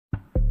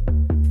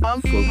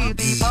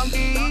Folks,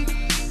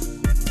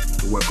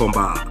 welcome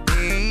back,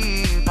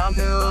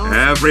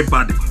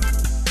 everybody.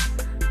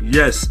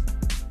 Yes,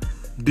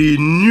 the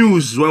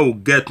news we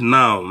get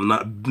now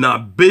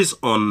based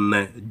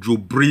on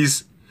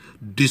Jubril's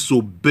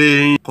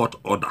disobeying court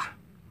order.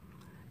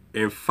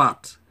 In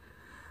fact,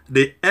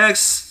 the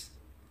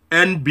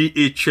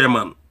ex-NBA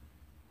chairman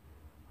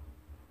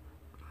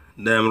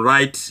them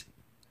write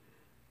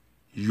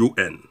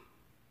UN,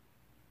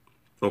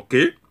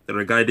 okay,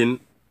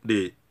 regarding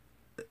the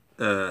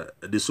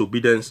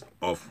disobedience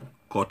of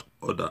court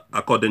order,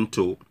 according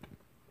to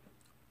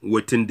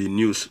waiting the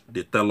news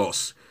they tell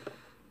us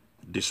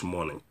this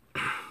morning.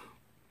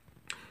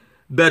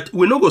 But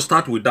we not go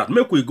start with that.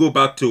 Make I go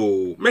back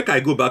to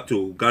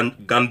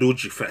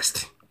Ganduji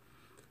first.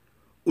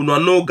 You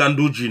know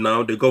Ganduji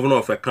now, the governor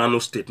of Kano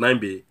State, now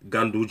be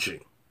Ganduji.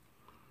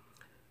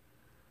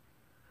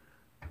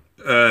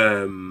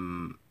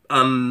 And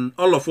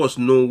all of us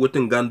know what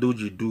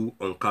Ganduji do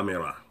on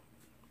camera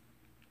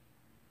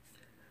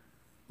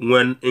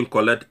when he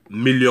collect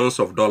millions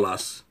of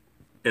dollars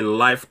in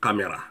live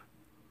camera.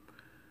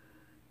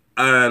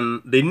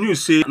 And the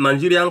news say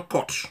Nigerian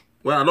court,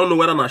 well, I don't know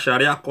whether na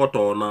Sharia court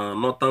or na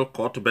Northern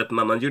court, but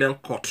na Nigerian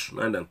court,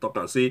 and then talk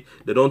and say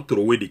they don't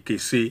throw away the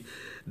case, say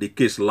the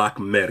case lack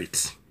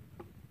merit.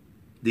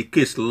 The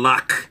case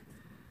lack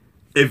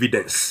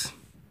evidence.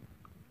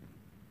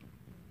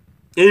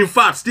 In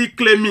fact, still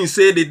claiming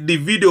say that the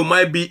video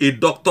might be a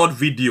doctored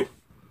video.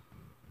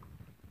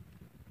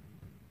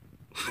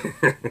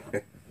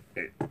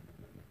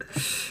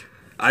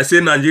 I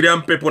say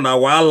Nigerian people na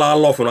wahala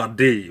love on a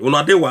day.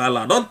 Una day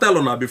wahala. Don't tell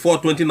una before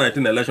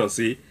 2019 election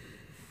say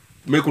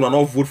make una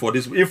not vote for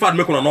this. In fact,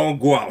 make una not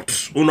go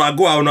out. Una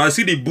go out. Una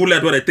see the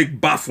bullet where they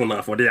take bath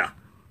una for there.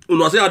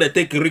 Una see how they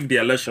take rig the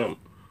election.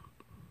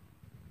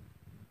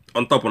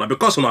 On top of that,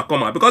 because una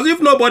come out. Because if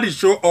nobody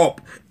show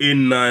up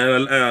in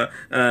on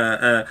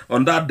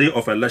that day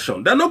of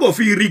election, they're not gonna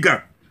feel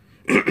rigor.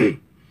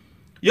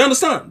 You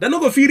understand? They're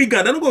not gonna feel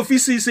rigor. They're not gonna feel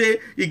say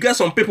you get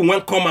some people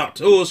won't come out.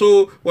 Oh,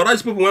 so what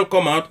these people won't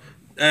come out?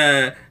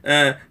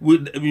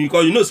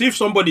 Because you know, see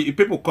if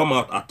people come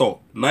out at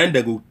all, now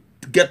they go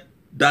get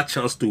that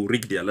chance to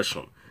rig the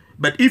election.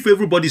 But if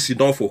everybody sit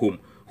down for home,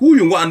 who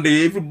you want?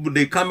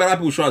 The camera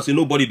people show and say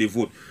nobody they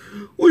vote.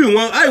 Who you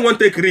want? I want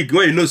take rig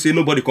when you know say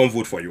nobody can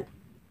vote for you.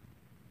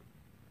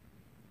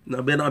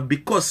 Now,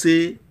 because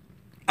say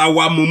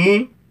our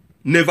mumu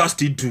never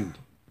still do.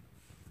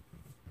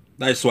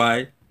 That's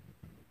why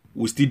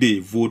we still they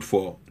vote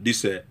for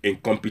this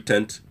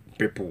incompetent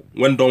people.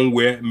 When don't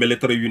wear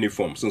military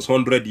uniform since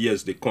 100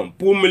 years they come.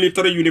 Pull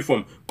military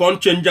uniform, can't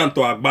change them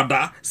to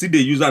agbada. See they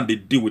use and they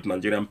deal with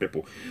Nigerian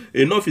people.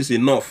 Enough is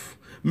enough.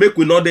 Make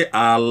we not they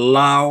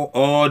allow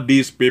all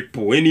these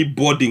people,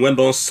 anybody when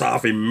don't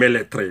serve in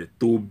military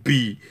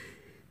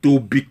to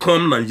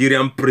become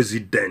Nigerian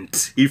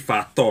president. If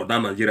I thought that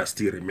Nigeria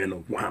still remain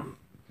one.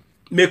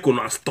 Make we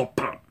not stop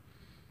them.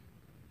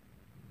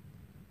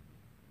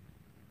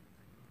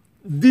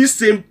 These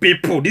same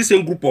people, this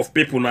same group of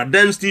people, now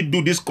then still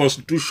do this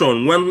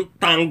constitution when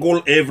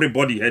tangle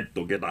everybody head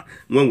together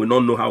when we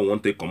don't know how we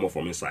want to come out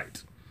from inside.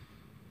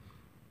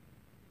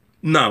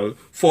 Now,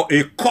 for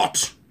a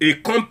court, a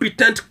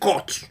competent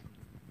court,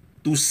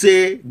 to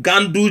say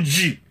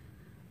Ganduji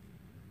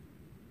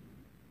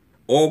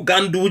or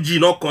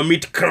Ganduji not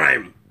commit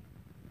crime,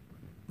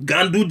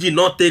 Ganduji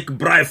not take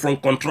bribe from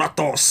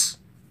contractors,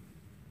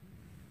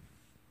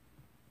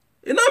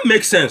 it not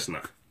make sense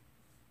now.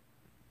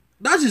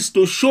 That is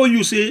to show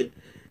you, say,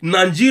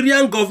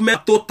 Nigerian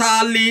government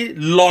totally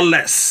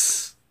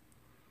lawless.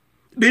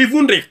 They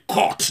even the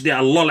court, they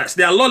are lawless.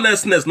 Their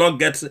lawlessness not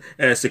get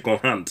second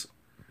hand.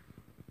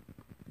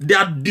 They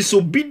are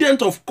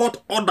disobedient of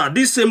court order.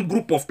 This same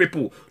group of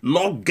people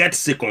not get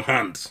second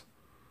hand.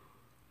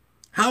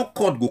 How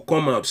court go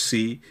come out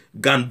say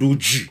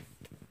Ganduji?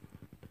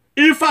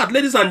 In fact,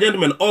 ladies and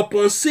gentlemen,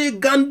 upon say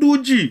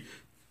Ganduji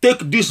take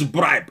this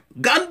bribe,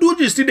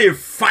 Ganduji still they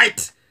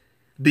fight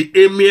the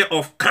emir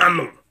of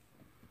Kano.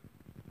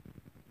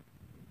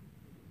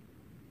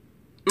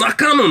 Now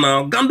Kano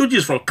now, Ganduji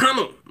is from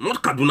Kano,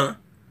 not Kaduna.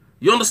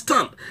 You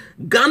understand?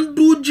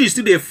 Ganduji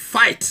still they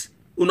fight.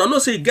 You know,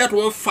 not say get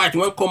one fight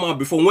when come out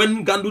before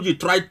when Ganduji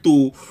tried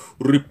to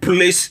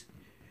replace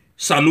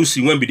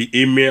Sanusi when be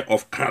the emir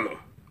of Kano.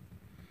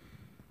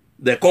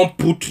 They can't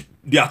put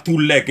their two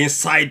legs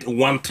inside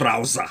one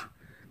trouser.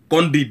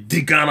 Can't the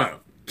digana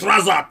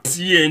trouser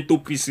tear into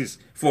pieces.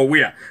 For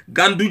where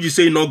Ganduji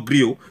say no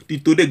grill,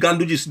 today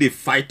Ganduji say they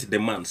fight the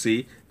man.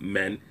 Say,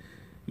 man,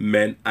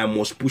 I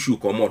must push you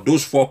come out.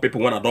 Those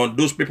people when I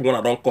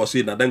don't call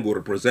say, now then go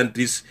represent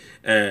this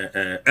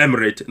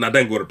emirate, now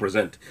then go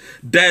represent.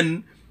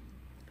 Then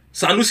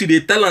Sanusi they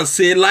tell and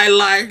say,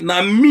 lie,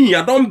 now me,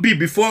 I don't be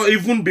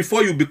even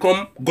before you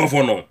become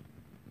governor.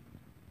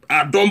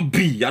 I don't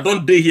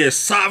day here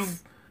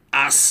serve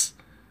as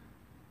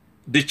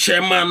the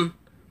chairman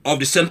of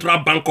the Central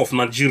Bank of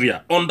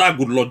Nigeria under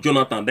good Lord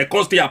Jonathan. They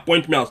constantly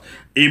appoint me as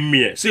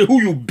emir. Say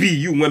who you be,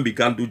 you when be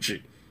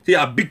Ganduji. See,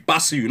 a big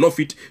pass you not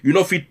fit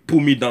pull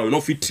me down, you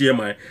not fit tear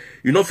my,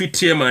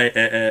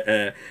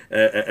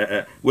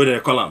 what do they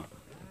call them?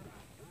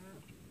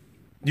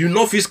 You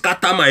know fit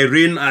scatter my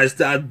reign as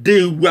that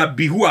they will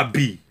be who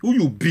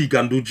you be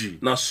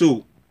Ganduji. Now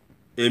so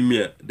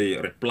Emir they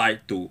reply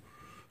to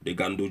the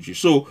Ganduji.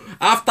 So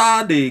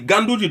after the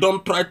Ganduji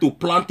don't try to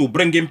plan to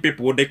bring in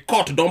people, the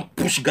court don't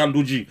push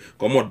Ganduji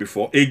come out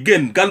before.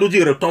 Again,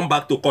 Ganduji return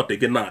back to court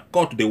again. Now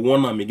court they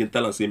warn him again,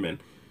 tell and say, man,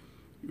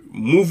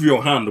 move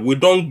your hand. We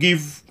don't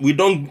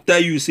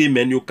tell you, say,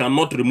 man, you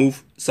cannot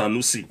remove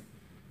Sanusi.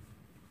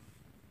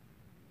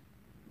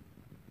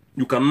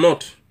 You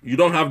cannot. You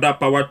don't have that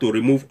power to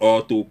remove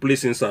or to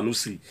place in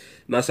Sanusi.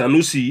 Now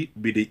Sanusi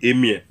be the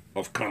emir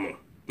of Kano.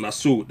 Now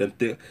so then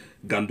tell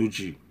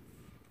Ganduji,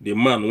 the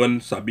man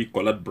when Sabi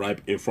collect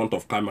bribe in front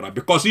of camera,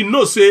 because he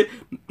knows say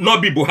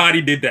not be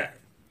Buhari did there.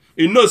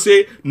 He knows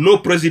say no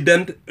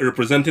president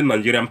representing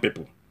Nigerian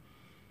people.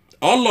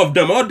 All of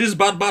them, all these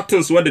bad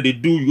things, what they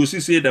do, you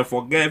see say they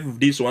forgive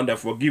this one, they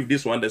forgive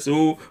this one, they say,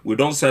 oh, we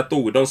don't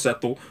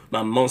settle.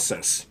 Now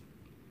nonsense.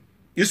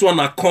 This one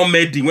a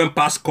comedy when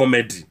past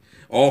comedy.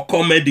 Or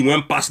comedy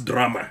when past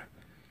drama.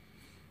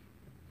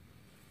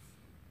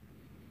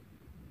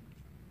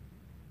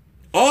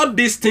 All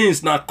these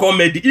things na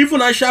comedy. Even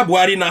Aisha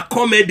Buhari na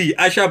comedy.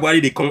 Aisha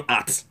Buhari they come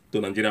art to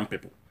Nigerian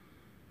people.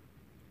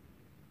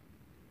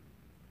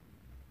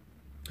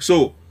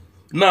 So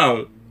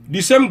now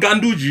the same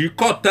Ganduji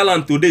court tell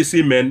him today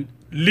say, man,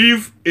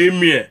 leave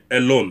Emir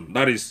alone.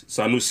 That is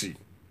Sanusi.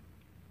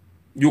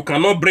 You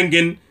cannot bring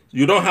in.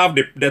 You don't have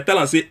they tell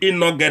him say he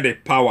not get the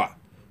power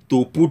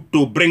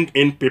to bring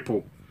in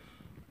people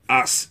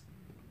as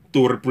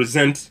to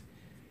represent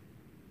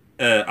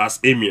as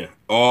emir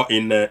or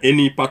in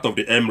any part of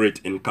the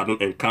emirate in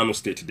Kano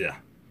state there.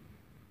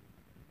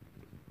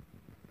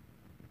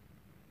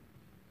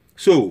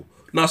 So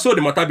now so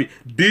the matter be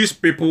these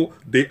people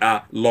they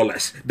are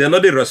lawless. They know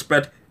they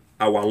respect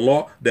our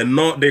law.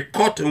 They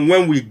court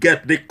when we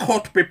get they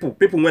court people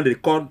when they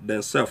court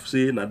themselves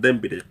say now them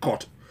be the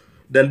court.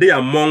 Then they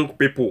among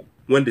people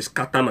when they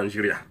scatter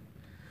Nigeria.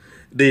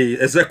 The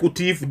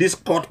executive, these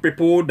court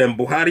people, them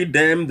Buhari,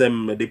 them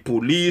the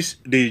police,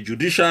 the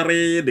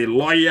judiciary, the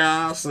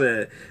lawyers,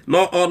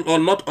 not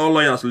all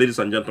lawyers, ladies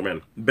and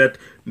gentlemen, but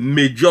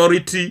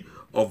majority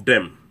of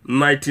them,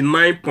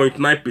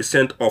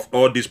 99.9% of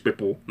all these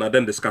people, now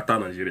then they scatter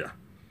Nigeria,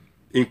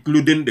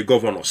 including the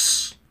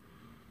governors,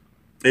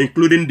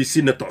 including the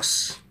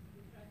senators,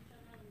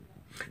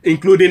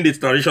 including the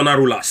traditional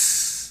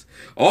rulers.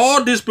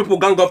 All these people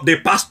gang up, the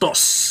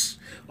pastors,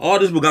 all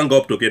these people gang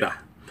up together.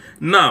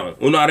 Now,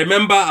 when I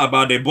remember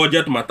about the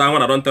budget matter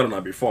when I don't tell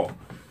them before,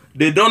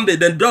 they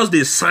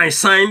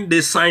sign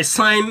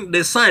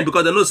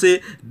because they know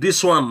say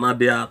this one now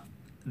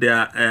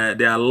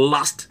their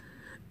last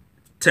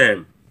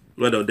term,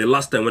 when the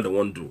last time when they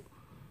want to do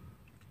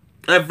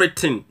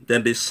everything,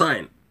 then they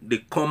sign, they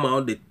come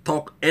out, they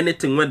talk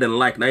anything when they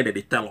like, now they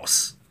tell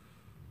us.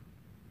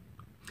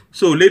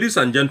 So, ladies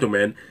and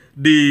gentlemen,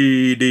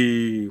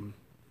 the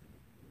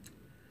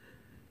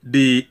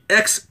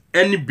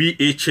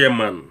ex-NBA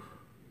chairman,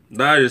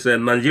 that is a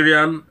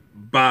Nigerian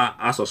Bar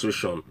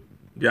Association,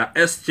 their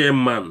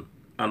ex-chairman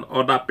and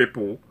other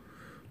people,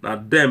 now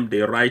them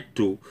they write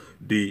to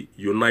the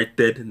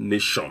United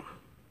Nations,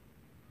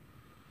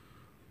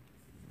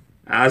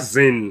 as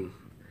in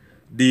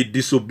the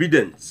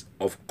disobedience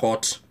of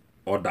court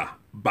order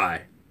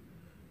by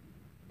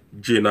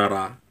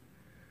General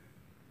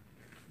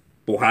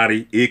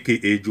Buhari,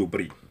 aka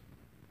Jubril.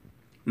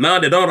 Now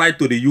they don't write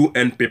to the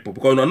UN people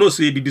because I know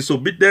say the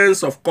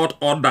disobedience of court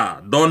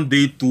order don't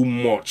do too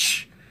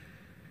much.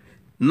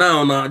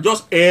 Now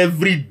just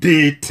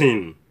everyday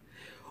thing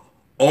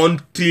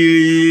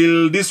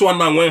until this one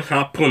now when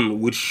happen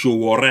with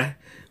Showore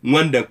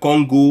when the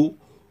Congo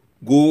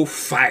go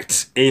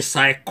fight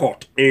inside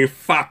court. In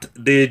fact,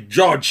 the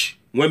judge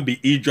when be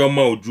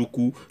Ijoma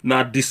Ojuku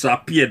now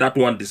disappear, that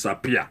one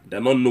disappear.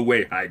 They don't know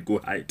where hide go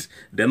hide.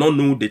 They don't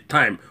know the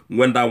time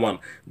when that one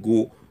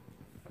go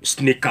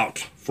sneak out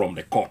from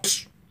the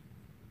court.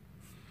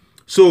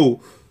 So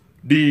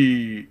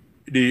the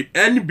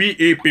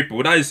NBA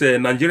people, that is a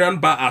Nigerian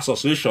Bar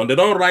Association, they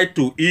don't write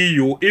to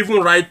EU,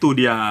 even write to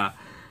their,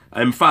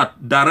 in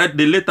fact,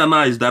 the letter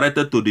now is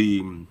directed to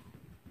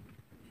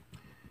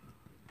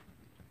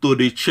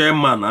the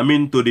chairman, I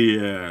mean to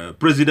the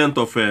president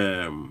of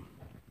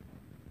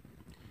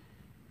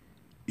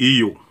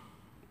EU.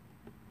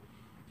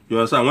 You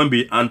understand? When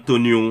be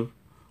Antonio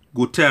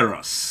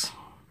Guterres.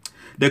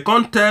 They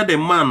can't tell the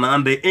man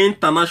and the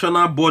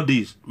international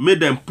bodies, made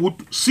them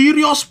put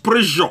serious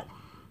pressure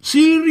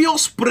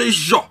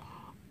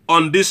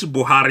on this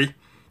Buhari,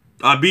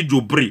 Abi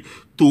Jubril,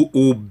 to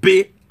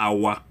obey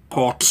our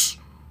court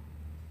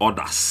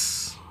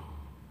orders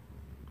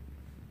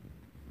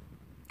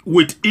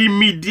with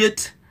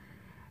immediate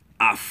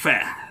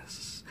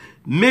affairs.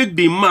 Make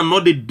the man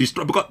not the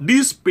destroy, because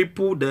these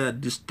people, they're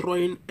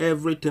destroying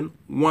everything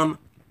one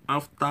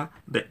after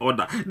the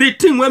other. The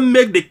thing will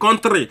make the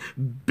country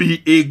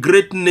be a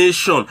great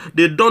nation.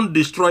 They don't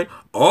destroy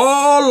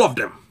all of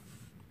them.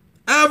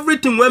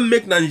 Everything will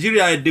make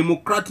Nigeria a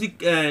democratic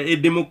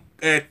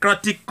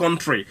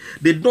country.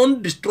 They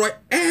don't destroy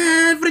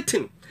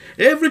everything.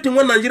 Everything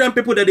when Nigerian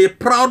people that they're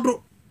proud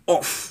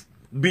of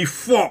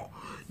before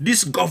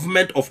this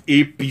government of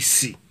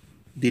APC,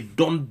 they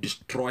don't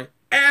destroy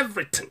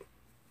everything.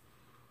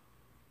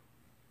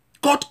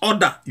 Court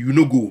order, you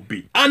no go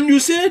obey. And you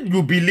say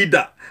you be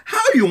leader.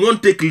 How you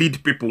want take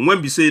lead people when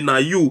we say now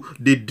you,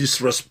 they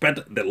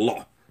disrespect the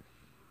law?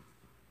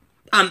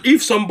 And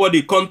if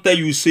somebody can't tell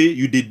you say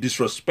you did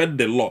disrespect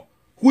the law,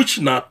 which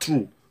not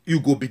true, you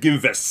go begin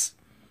verse.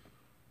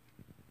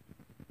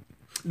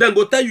 Then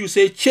go tell you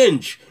say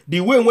change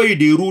the way where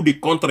they rule the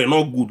country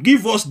not good.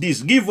 Give us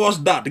this, give us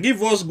that,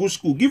 give us good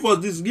school, give us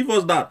this, give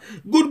us that.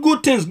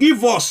 Good things,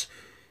 give us.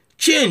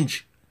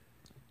 Change.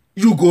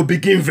 You go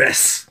begin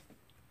verse.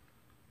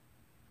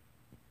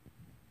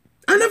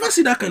 I never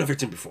see that kind of a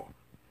thing before.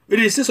 When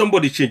they say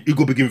somebody change, you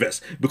go begin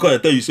verse. Because I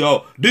tell you, say,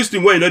 oh, this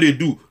thing where you know they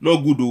do,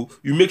 not good, though.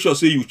 You make sure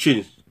say you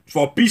change.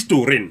 For peace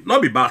to reign,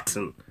 not be bad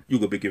thing. You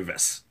go begin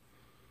verse.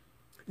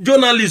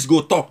 Journalists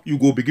go talk, you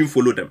go begin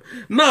follow them.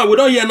 Now, we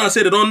don't hear now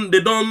say they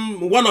don't,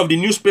 one of the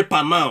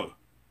newspaper now,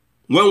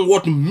 when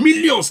what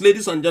millions,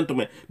 ladies and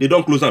gentlemen, they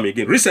don't close them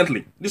again.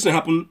 Recently, this thing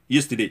happened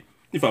yesterday,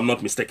 if I'm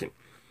not mistaken.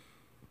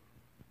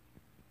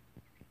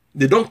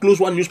 They don't close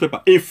one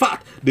newspaper. In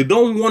fact, they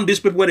don't want this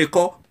paper where they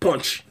call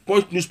Punch.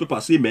 Punch newspaper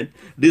say, man,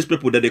 these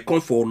people that they come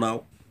for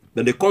now,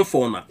 then they come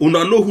for now.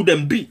 Una know who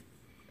them be.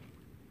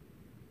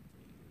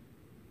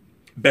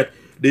 But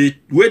the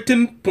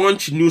waiting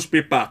Punch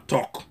newspaper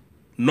talk,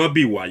 not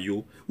be why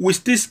you, we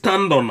still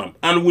stand on them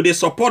and we they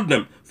support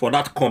them for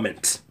that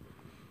comment.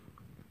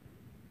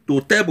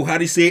 To tell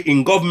Buhari say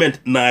in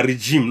government na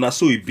regime, na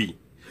so it be.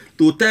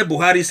 To tell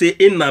Buhari say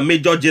in na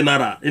major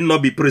general, in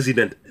not be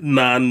president,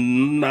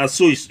 na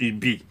so it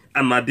be.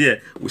 And na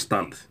there we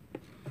stand.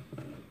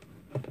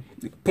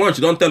 The Punch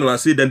don't tell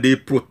us say then they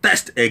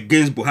protest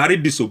against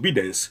Buhari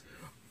disobedience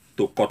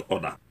to court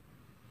order.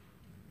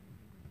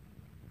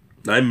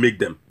 Now I make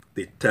them,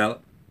 they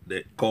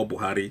call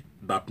Buhari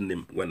that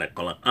name when they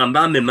call him. And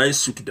that name now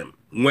suit them.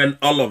 When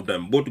all of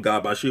them, both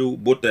Gabashu,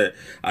 both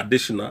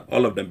Additional,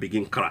 all of them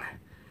begin cry.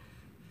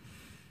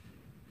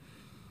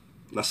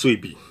 That's so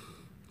it be.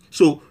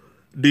 So,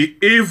 the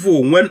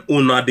evil when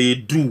Ona they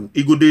do,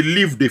 it go they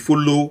live, they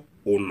follow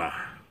Ona.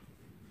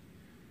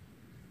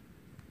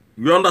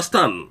 You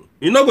understand?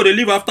 You're not going to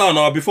live after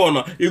Ona or before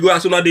Ona. You go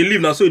as Ona they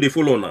live now, so they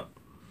follow Ona.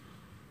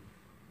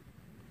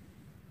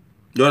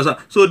 You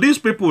understand? So, these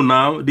people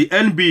now, the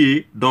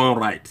NBA don't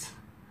write.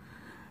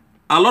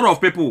 A lot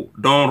of people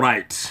don't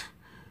write.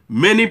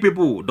 Many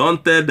people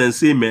don't tell them,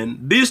 say, man,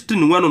 this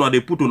thing when Ona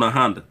they put on a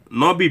hand,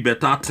 not be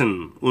better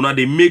thing. Ona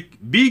they make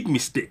big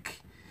mistake.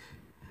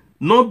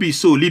 Not be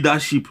so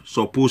leadership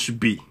supposed to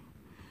be.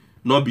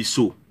 Not be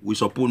so. We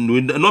suppose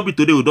not be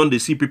today we don't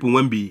see people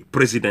when be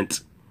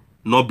president.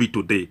 Not be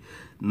today.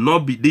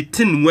 Not be the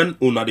thing when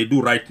una they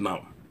do right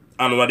now.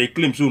 And when they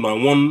claim so una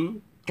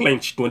one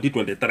clench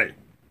 2023.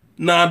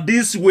 Now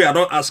this way I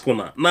don't ask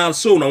una. Now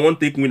so una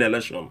want take win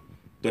election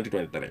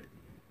 2023.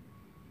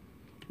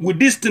 With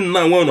this thing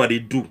now when they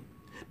do,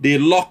 they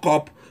lock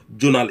up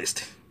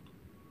journalists.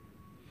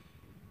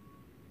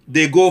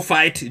 They go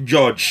fight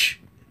judge.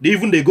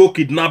 They go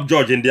kidnap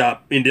judge in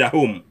their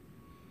home.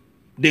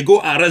 They go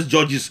arrest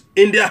judges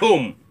in their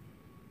home.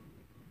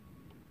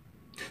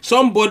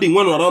 Somebody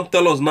when una don't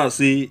tell us now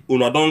say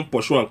una don't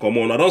pursue and come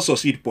on, una don't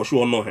succeed pursue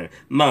or no.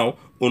 Now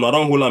una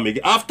don't hold am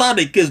again. After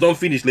the case don't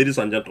finish, ladies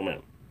and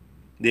gentlemen,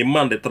 the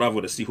man they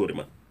travel the see the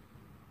man.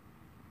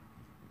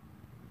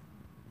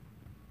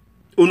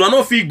 Una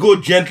no fit go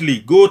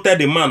gently, go tell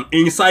the man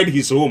inside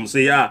his home,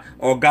 say, yeah,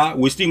 Oga,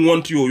 we still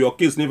want you, your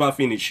case never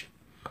finish.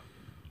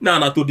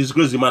 Now, to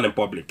disgrace the man in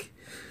public.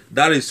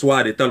 That is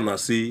why they tell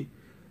us, see,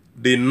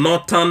 the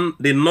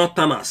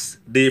Northerners,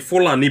 the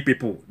Fulani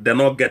people, they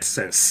not get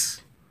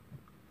sense.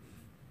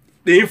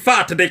 In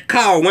fact, the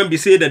cow, when we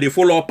say that they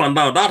follow up and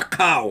down, that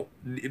cow,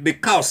 the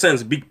cow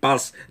sense big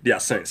past their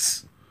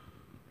sense.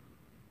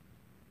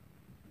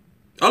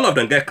 All of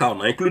them get cow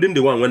now, including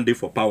the one when they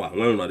for power,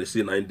 when they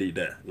see 9 days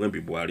there, when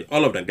be Buhari.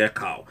 All of them get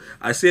cow.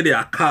 I say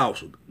their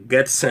cows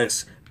get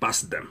sense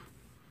past them.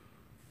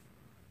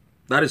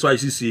 That is why you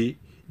see,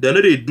 they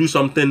know they do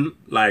something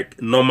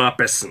like normal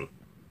person.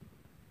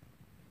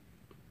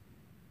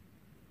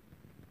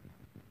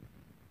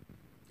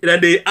 Then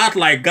they act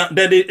like,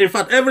 in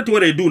fact, everything what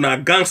they do now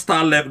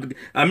gangster level.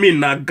 I mean,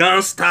 now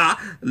gangster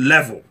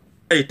level.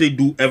 They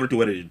do everything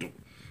what they do.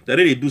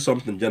 They do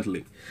something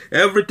gently.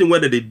 Everything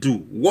what they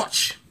do,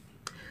 watch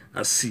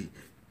and see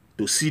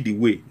to see the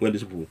way when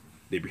these people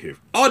they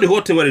behave. All the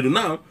whole thing what they do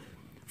now,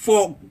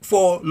 for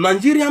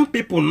Nigerian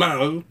people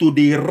now to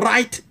the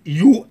right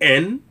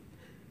UN.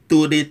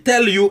 So they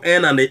tell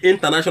UN and the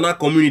international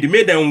community,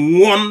 made them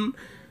warn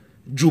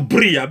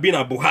Jubril being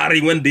a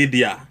Buhari when they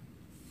there.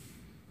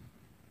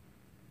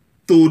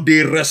 So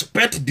they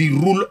respect the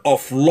rule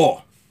of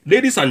law.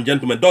 Ladies and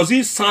gentlemen, does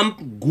it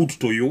sound good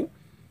to you?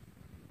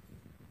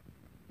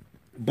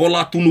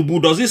 Bola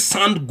Tinubu, does it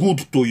sound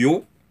good to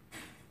you?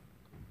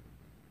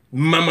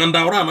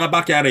 Mamandaura na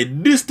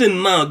Bakare, this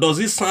thing now, does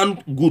it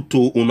sound good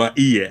to una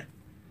ear?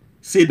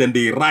 Say then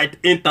they write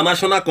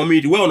international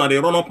community, where una they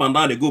run up and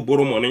down, they go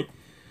borrow money.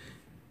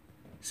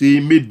 See,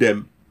 meet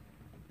them,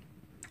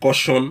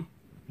 caution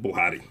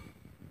Buhari.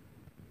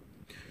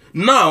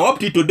 Now, up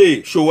to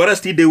today, show where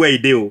still they where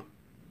they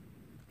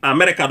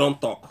America don't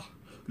talk.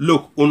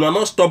 Look, una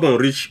not stubborn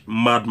rich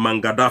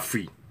madman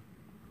Gaddafi.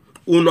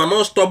 Una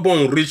not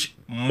stubborn rich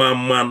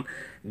madman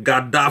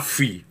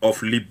Gaddafi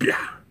of Libya.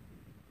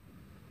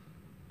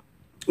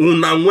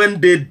 Una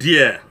when they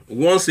there,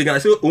 once again, I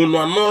say,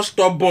 una not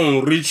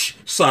stubborn rich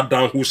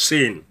Saddam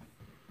Hussein.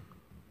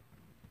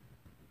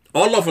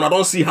 All of them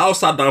don't see how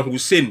Saddam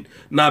Hussein,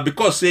 now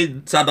because say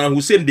Saddam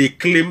Hussein, they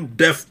claim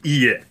deaf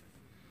ear.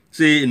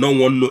 Say no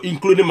one know,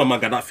 including Mama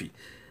Gaddafi.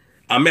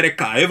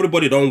 America,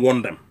 everybody don't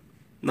want them.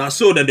 Now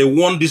so that they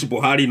want this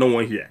Buhari, no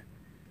one here.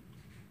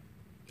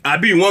 I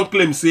be one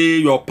claim say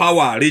your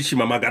power reach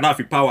Mama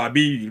Gaddafi power,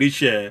 be reach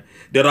the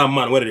other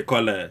man, what they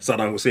call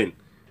Saddam Hussein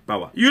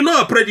power. You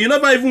know, you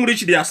never even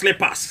reach their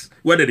slippers,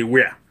 whether they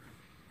wear.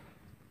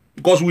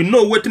 Because we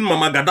know what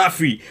Mama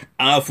Gaddafi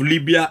of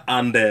Libya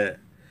and the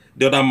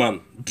other man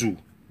do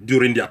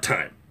during their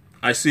time.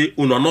 I say,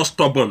 una not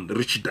stubborn,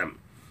 reach them.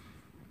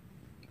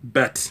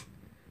 But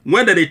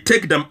when they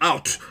take them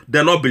out,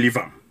 they not believe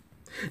them.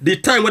 The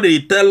time when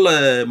they tell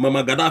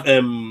Mama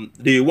Gaddafi,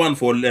 the one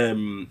for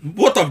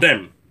both of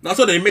them, that's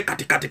what they make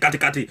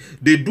kati.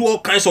 They do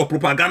all kinds of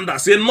propaganda.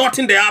 Say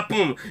nothing they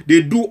happen.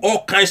 They do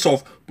all kinds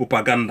of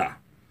propaganda.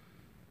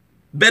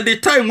 But the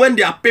time when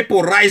their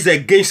people rise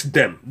against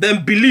them,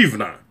 then believe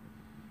now.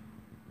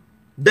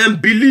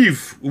 Then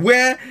believe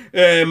where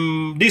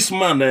this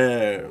man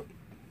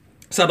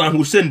Saddam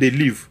Hussein they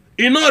live.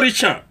 He not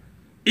rich.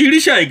 He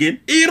rich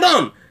again. He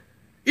run.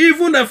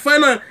 Even the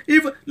final.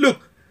 Even look,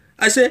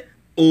 I say.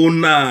 Oh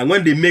nah,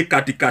 when they make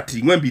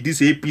kati, when be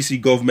this APC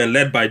government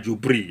led by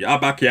Jubril,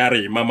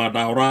 Abakiari,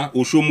 Mamadaura,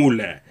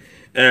 Oshomule,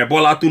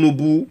 Bola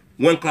Tinubu,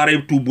 when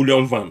carry 2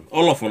 billion van,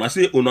 all of them, I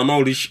say, una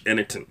not reach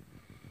anything.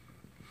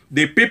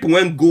 The people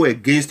when go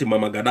against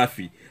Mama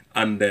Gaddafi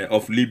and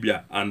of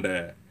Libya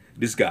and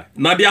this guy.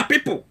 Now their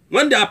people,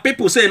 when their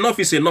people say enough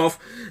is enough,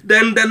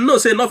 then no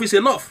say enough is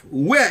enough.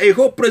 Where a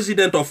whole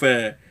president of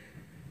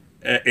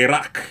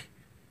Iraq,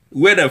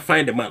 where they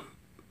find the man?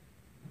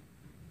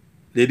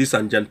 Ladies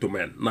and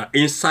gentlemen, now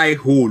inside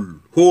hole,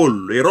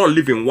 a run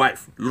living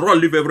wife,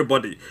 run live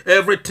everybody,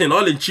 everything,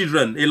 all in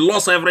children, he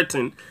lost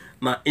everything.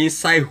 Now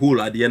inside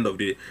hole at the end of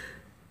the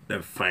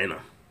final.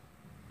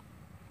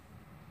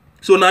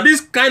 So now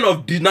this kind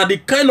of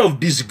the kind of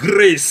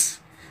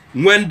disgrace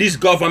when this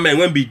government,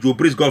 when be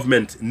Jubril's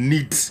government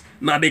needs,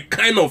 now the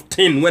kind of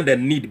thing when they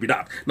need be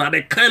that. Now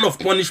the kind of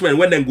punishment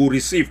when they go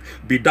receive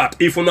be that.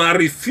 If you now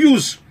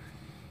refuse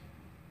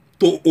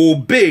to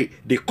obey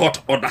the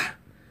court order.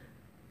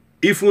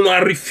 If you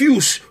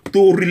refuse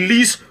to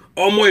release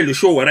Omo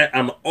Ilishowere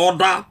and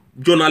other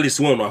journalists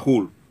on a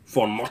whole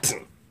for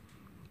nothing.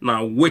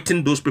 Now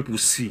waiting those people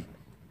see.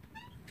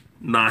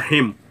 Now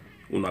him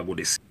una go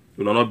this.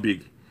 Una not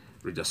big.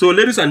 So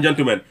ladies and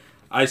gentlemen,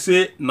 I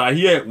say now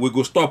here we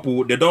go stop.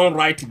 They don't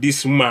write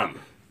this man.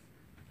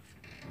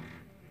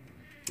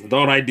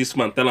 Don't write this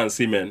man, tell and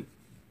see men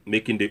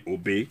making they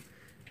obey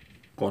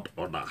court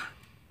order.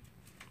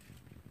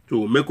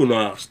 So make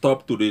una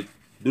stop to the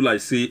do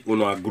like say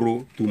una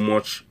grow too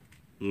much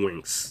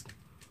wings.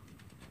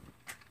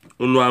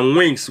 Una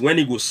wings when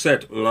it go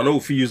set, una know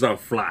if you use and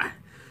fly.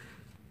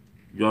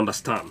 You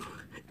understand?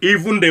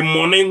 Even the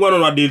money when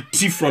una the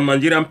thief from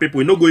Nigerian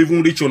people, you no go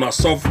even reach una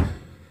solve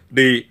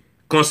the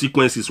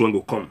consequences when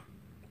go come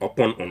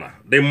upon una.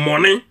 The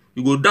money,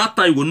 you go that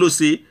time you go know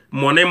say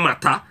money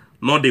matter,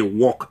 not they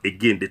work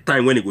again. The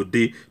time when it go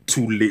day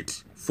too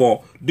late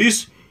for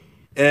this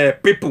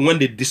people when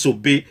they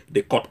disobey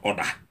the court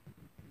order.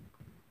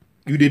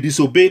 You they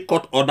disobey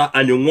court order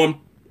and you want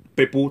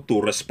people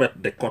to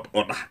respect the court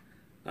order.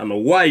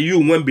 And why you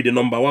when be the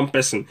 #1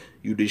 person,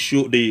 you they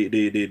show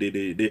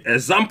the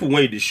example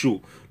when you they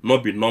show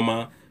not be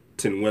normal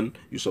thing when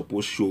you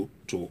supposed show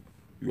to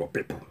your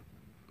people.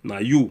 Now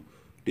you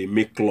they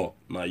make law.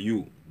 Now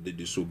you they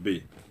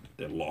disobey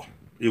the law.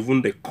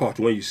 Even the court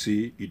when you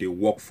see it they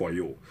work for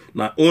you.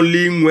 Now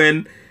only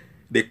when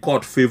the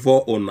court favor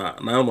owner,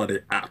 now they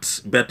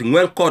act. But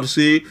when court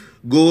say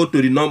go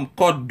to the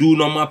court do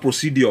normal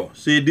procedure,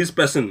 say this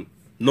person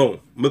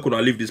no, make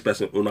una leave this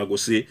person, una go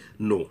say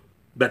no.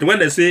 But when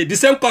they say the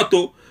same court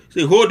to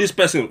say hold this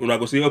person, una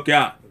go say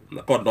okay,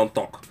 the court don't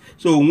talk.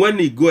 So when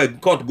he go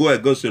court go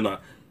against una,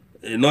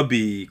 it not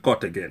be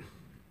court again.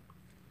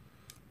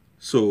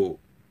 So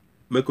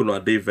make una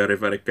dey very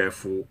very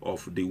careful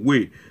of the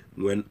way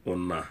when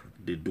una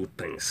they do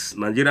things.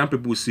 Nigerian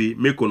people say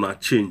make una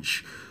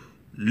change.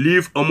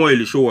 Leave Omo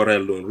Ilishowere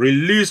alone.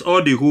 Release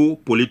all the whole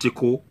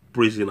political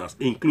prisoners,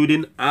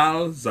 including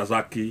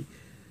Al-Zazaki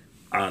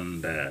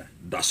and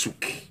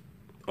Dasuki.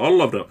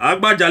 All of them.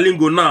 Agba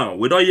Jalingo now.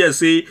 We don't hear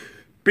say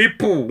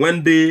people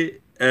when they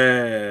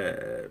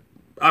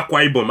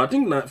Akwa Ibom. I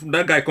think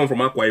that guy come from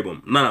Akwa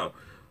Ibom. Now,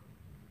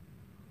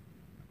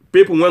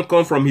 People won't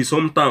come from his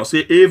hometown.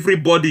 Say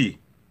everybody.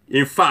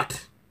 In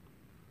fact,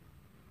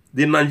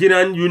 the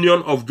Nigerian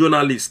Union of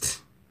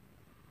Journalists,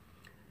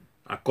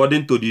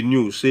 according to the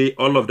news, say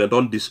all of them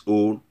don't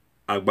disown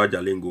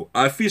Agbajalingo.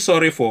 I feel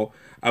sorry for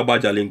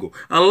Agbajalingo.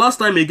 And last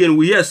time again,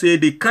 we hear say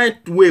the kind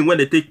way when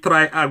they take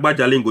try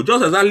Agbajalingo,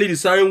 just exactly the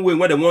same way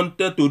when they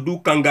wanted to do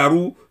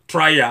kangaroo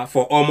trial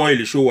for Omo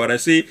Ilisho, where I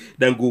say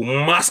then go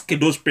mask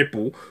those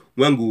people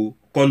when go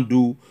can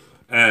do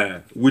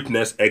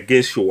witness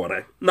against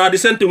Showore. Now the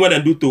same thing when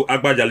they do to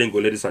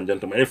Agbajalingo, ladies and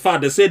gentlemen. In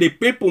fact, they say the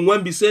people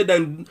when we say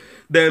them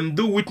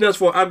do witness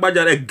for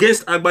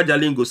against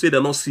Agbajalingo, say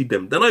they not see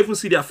them. They not even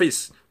see their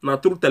face. Now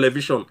through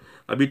television,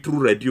 I be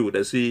through radio,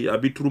 they say I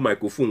be through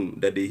microphone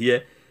that they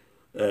hear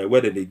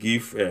whether they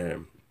give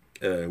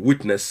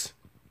witness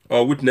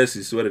or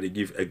witnesses whether they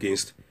give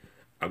against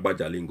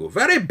Agbajalingo.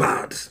 Very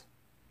bad.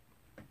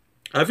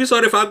 I feel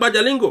sorry for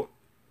Agbajalingo.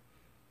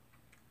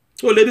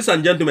 So, ladies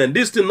and gentlemen,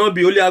 this thing not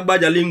be only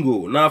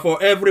Agbajalingo. Now,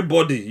 for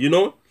everybody, you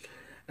know.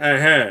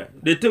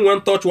 The thing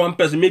when touch one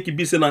person, make it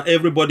be saying that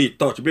everybody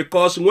touch.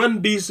 Because when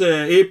these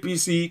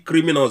APC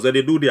criminals, they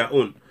do their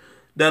own,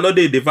 they're not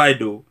they divide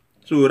though.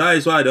 So, that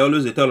is why they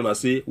always tell them, I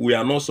say, we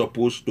are not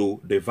supposed to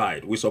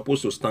divide. We're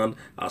supposed to stand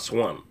as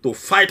one. To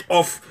fight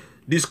off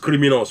these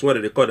criminals,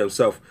 whether they call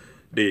themselves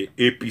the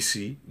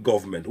APC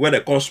government. Where they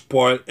can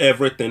spoil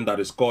everything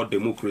that is called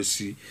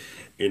democracy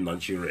in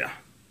Nigeria.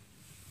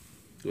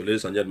 So,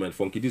 ladies and gentlemen,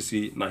 Funky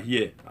DC, now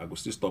here, I go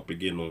still stop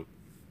again. No?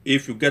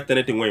 If you get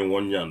anything when you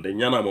want yarn, then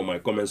yarn on my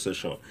comment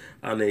section.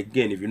 And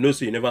again, if you know,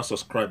 so you never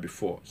subscribe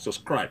before,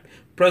 subscribe.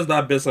 Press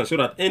that bell sign so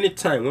that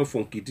anytime when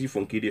Funky D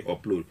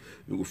upload,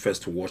 you will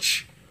first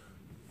watch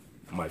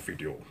my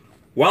video.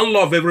 One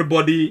love,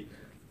 everybody,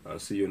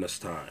 and see you next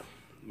time.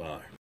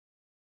 Bye.